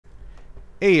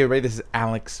Hey everybody, this is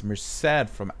Alex Merced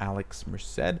from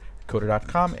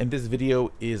alexmercedcoder.com, and this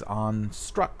video is on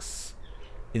structs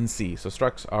in C. So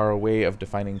structs are a way of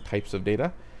defining types of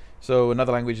data. So in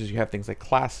other languages you have things like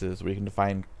classes where you can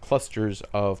define clusters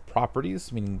of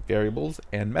properties, meaning variables,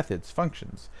 and methods,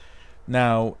 functions.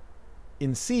 Now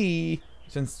in C,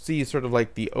 since C is sort of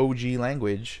like the OG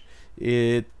language,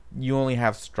 you only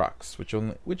have structs,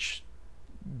 which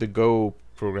the Go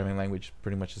programming language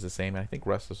pretty much is the same, and I think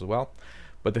Rust as well.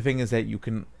 But the thing is that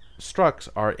structs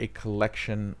are a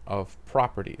collection of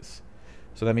properties.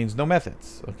 So that means no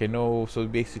methods. Okay, so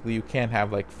basically you can't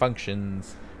have like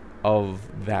functions of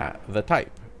the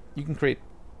type. You can create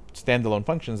standalone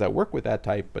functions that work with that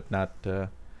type, but not the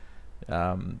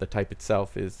type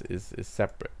itself is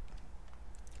separate.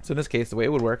 So in this case, the way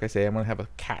it would work, I say I'm going to have a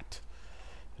cat.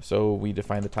 So we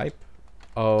define the type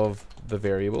of the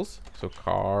variables. So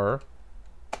car,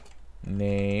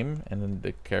 name, and then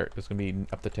the character is going to be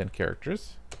up to 10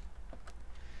 characters.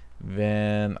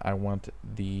 Then I want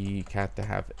the cat to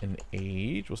have an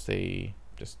age. We'll say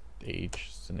just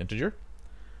age is an integer.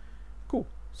 Cool.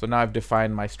 So now I've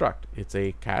defined my struct. It's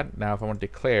a cat. Now if I want to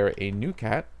declare a new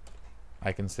cat,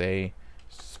 I can say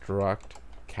struct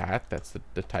cat. That's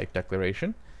the type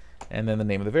declaration. And then the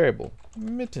name of the variable,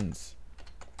 mittens.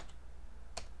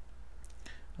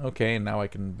 Okay, and now I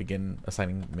can begin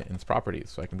assigning mittens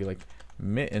properties. So I can be like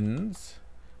mittens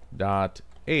dot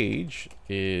age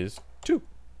is 2.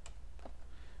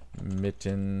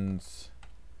 Mittens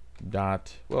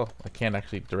dot, well, I can't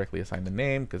actually directly assign the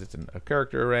name because it's in a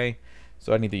character array,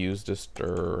 so I need to use the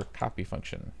str copy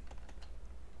function,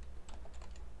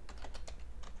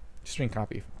 string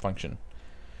copy function.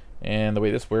 And the way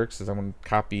this works is I'm going to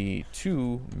copy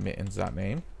to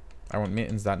mittens.name. I want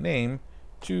mittens.name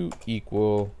to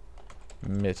equal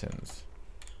mittens.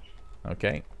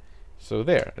 Okay, so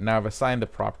there. Now I've assigned the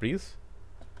properties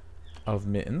of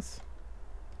mittens,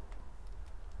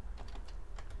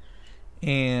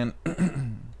 and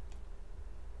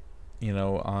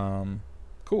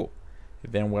cool.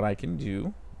 Then what I can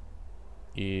do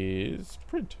is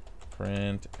print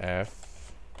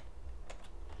f.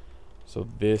 So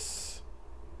this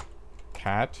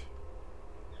cat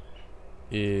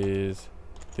is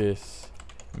this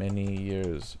many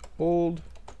years old.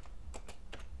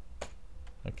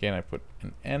 Okay, and I put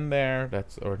an n there,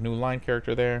 or a new line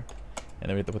character there, and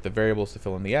then we have to put the variables to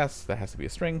fill in the s. That has to be a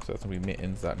string, so that's gonna be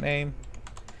mittens.name,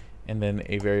 and then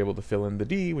a variable to fill in the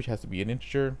d, which has to be an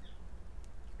integer,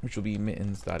 which will be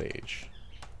mittens.age.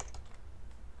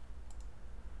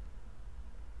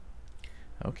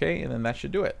 Okay, and then that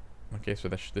should do it. Okay, so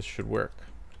this should work.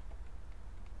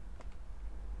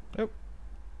 Oh,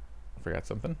 I forgot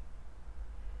something.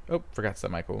 Oh, forgot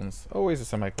semicolons. Always the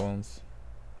semicolons.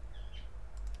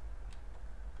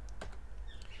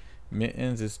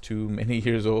 Mittens is too many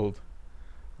years old.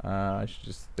 I should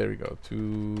just, there we go,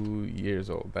 2 years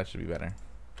old. That should be better.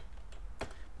 But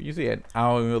usually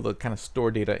I'll be able to kind of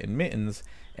store data in mittens,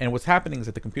 and what's happening is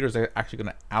that the computers are actually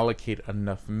going to allocate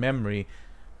enough memory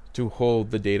to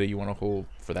hold the data you want to hold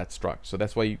for that struct. So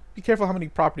that's why you be careful how many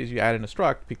properties you add in a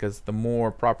struct, because the more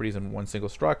properties in one single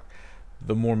struct,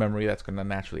 the more memory that's going to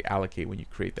naturally allocate when you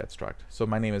create that struct. So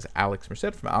my name is Alex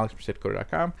Merced from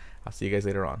alexmercedcoder.com. I'll see you guys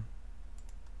later on.